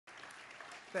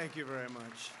Thank you very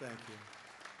much. Thank you.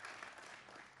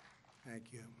 Thank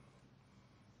you.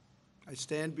 I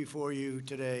stand before you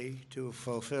today to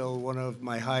fulfill one of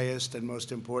my highest and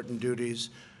most important duties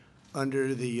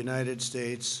under the United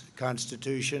States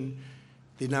Constitution,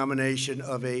 the nomination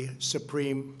of a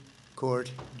Supreme Court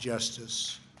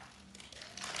Justice.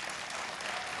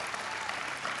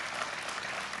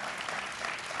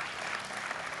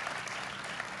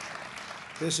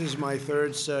 This is my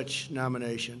third such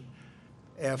nomination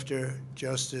after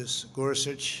Justice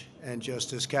Gorsuch and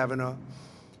Justice Kavanaugh,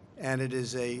 and it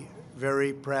is a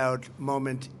very proud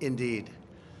moment indeed.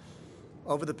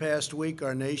 Over the past week,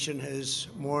 our nation has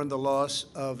mourned the loss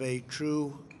of a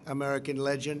true American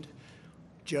legend.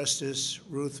 Justice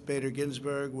Ruth Bader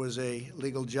Ginsburg was a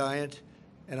legal giant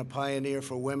and a pioneer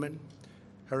for women.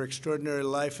 Her extraordinary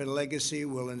life and legacy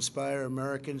will inspire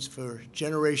Americans for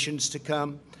generations to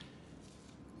come.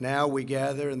 Now we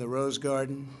gather in the Rose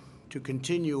Garden to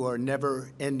continue our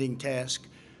never-ending task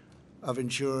of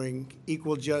ensuring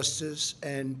equal justice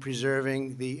and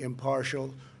preserving the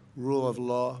impartial rule of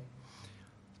law.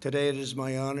 Today it is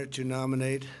my honor to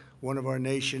nominate one of our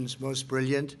nation's most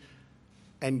brilliant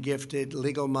and gifted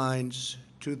legal minds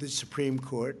to the Supreme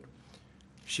Court.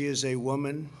 She is a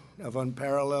woman of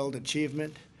unparalleled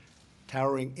achievement,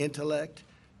 towering intellect,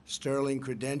 sterling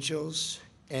credentials,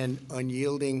 and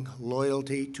unyielding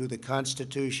loyalty to the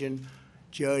Constitution,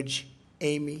 Judge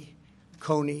Amy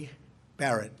Coney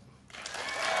Barrett.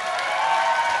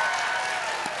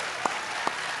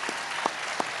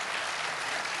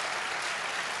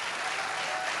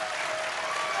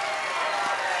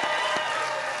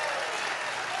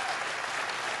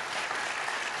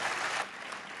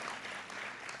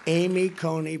 Amy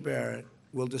Coney Barrett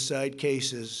will decide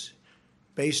cases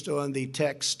based on the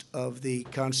text of the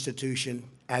Constitution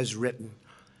as written.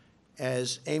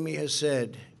 As Amy has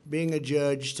said, being a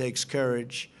judge takes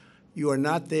courage. You are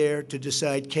not there to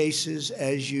decide cases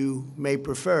as you may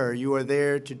prefer. You are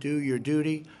there to do your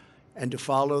duty and to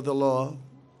follow the law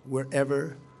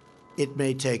wherever it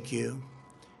may take you.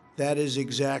 That is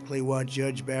exactly what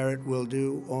Judge Barrett will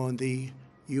do on the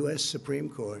U.S. Supreme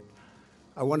Court.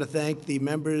 I want to thank the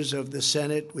members of the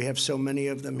Senate. We have so many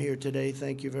of them here today.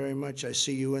 Thank you very much. I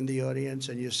see you in the audience,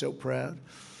 and you're so proud.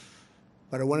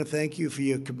 But I want to thank you for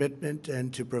your commitment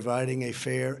and to providing a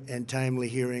fair and timely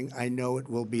hearing. I know it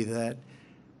will be that.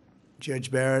 Judge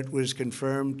Barrett was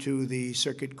confirmed to the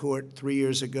Circuit Court 3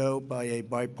 years ago by a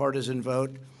bipartisan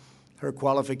vote. Her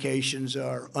qualifications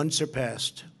are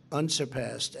unsurpassed,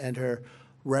 and her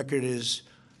record is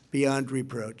beyond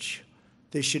reproach.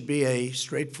 This should be a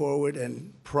straightforward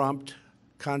and prompt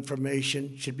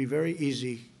confirmation. Should be very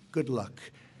easy. Good luck.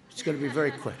 It's going to be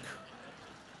very quick.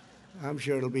 I'm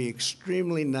sure it'll be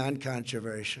extremely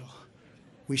non-controversial.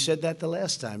 We said that the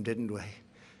last time, didn't we?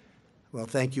 Well,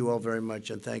 thank you all very much,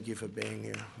 and thank you for being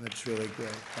here. That's really great.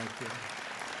 Thank you.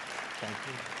 Thank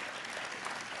you.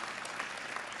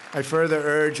 I further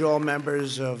urge all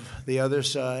members of the other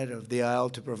side of the aisle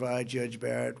to provide Judge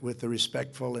Barrett with the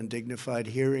respectful and dignified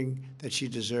hearing that she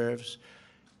deserves,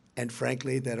 and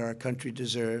frankly, that our country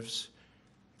deserves.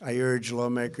 I urge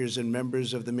lawmakers and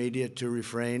members of the media to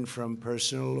refrain from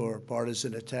personal or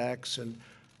partisan attacks, and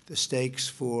the stakes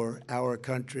for our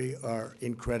country are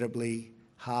incredibly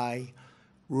high.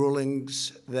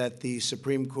 Rulings that the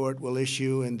Supreme Court will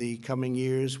issue in the coming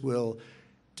years will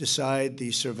decide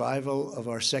the survival of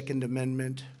our Second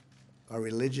Amendment, our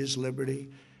religious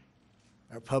liberty,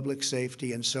 our public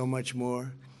safety, and so much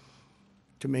more.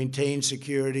 To maintain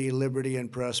security, liberty,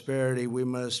 and prosperity, we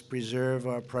must preserve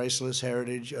our priceless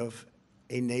heritage of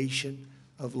a nation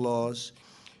of laws,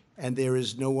 and there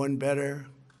is no one better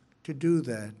to do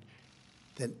that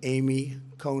than Amy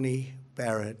Coney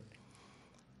Barrett.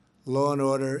 Law and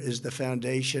order is the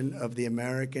foundation of the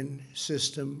American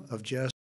system of justice.